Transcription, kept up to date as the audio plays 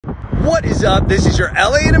What is up? This is your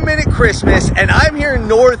LA in a Minute Christmas, and I'm here in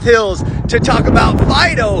North Hills to talk about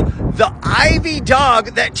Fido, the Ivy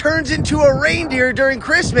dog that turns into a reindeer during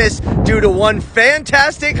Christmas due to one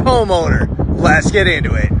fantastic homeowner. Let's get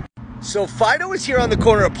into it. So Fido is here on the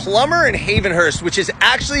corner of Plummer and Havenhurst, which is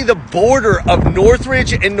actually the border of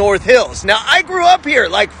Northridge and North Hills. Now, I grew up here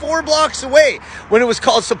like 4 blocks away when it was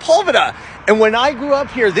called Sepulveda. And when I grew up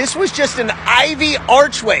here, this was just an ivy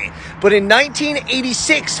archway. But in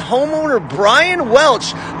 1986, homeowner Brian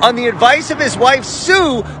Welch, on the advice of his wife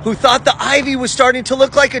Sue, who thought the ivy was starting to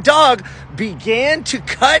look like a dog, began to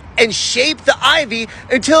cut and shape the ivy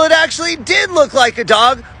until it actually did look like a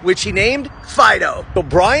dog, which he named Fido. So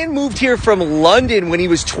Brian moved here from London when he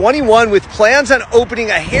was 21 with plans on opening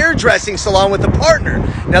a hairdressing salon with a partner.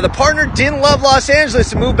 Now, the partner didn't love Los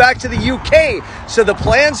Angeles and moved back to the UK, so the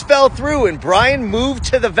plans fell through and Brian moved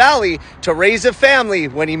to the Valley to raise a family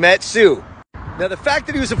when he met Sue. Now, the fact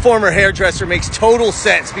that he was a former hairdresser makes total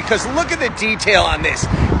sense because look at the detail on this.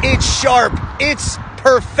 It's sharp, it's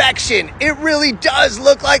perfection. It really does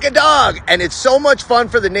look like a dog, and it's so much fun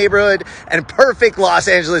for the neighborhood and perfect Los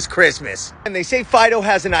Angeles Christmas. And they say Fido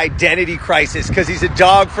has an identity crisis because he's a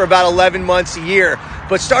dog for about 11 months a year.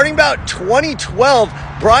 But starting about 2012,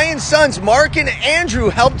 Brian's sons Mark and Andrew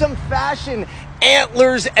helped him fashion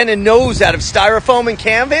antlers and a nose out of styrofoam and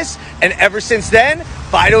canvas, and ever since then,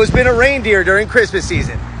 Fido has been a reindeer during Christmas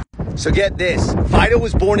season. So get this, Fido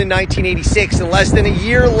was born in 1986, and less than a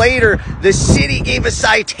year later, the city gave a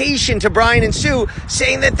citation to Brian and Sue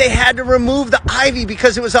saying that they had to remove the ivy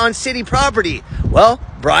because it was on city property. Well,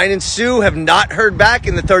 Brian and Sue have not heard back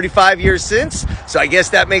in the 35 years since, so I guess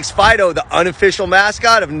that makes Fido the unofficial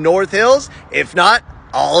mascot of North Hills, if not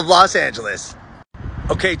all of Los Angeles.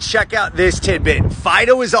 Okay, check out this tidbit.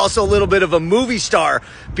 Fido is also a little bit of a movie star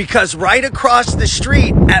because right across the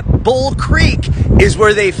street at Bull Creek is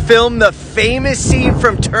where they filmed the famous scene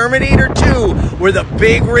from Terminator 2 where the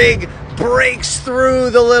big rig breaks through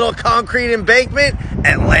the little concrete embankment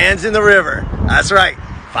and lands in the river. That's right,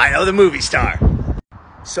 Fido the movie star.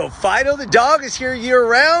 So Fido the dog is here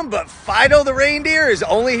year-round, but Fido the reindeer is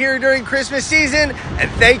only here during Christmas season.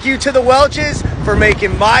 And thank you to the Welches for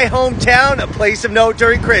making my hometown a place of note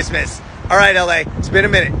during Christmas. All right, LA, it's been a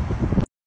minute.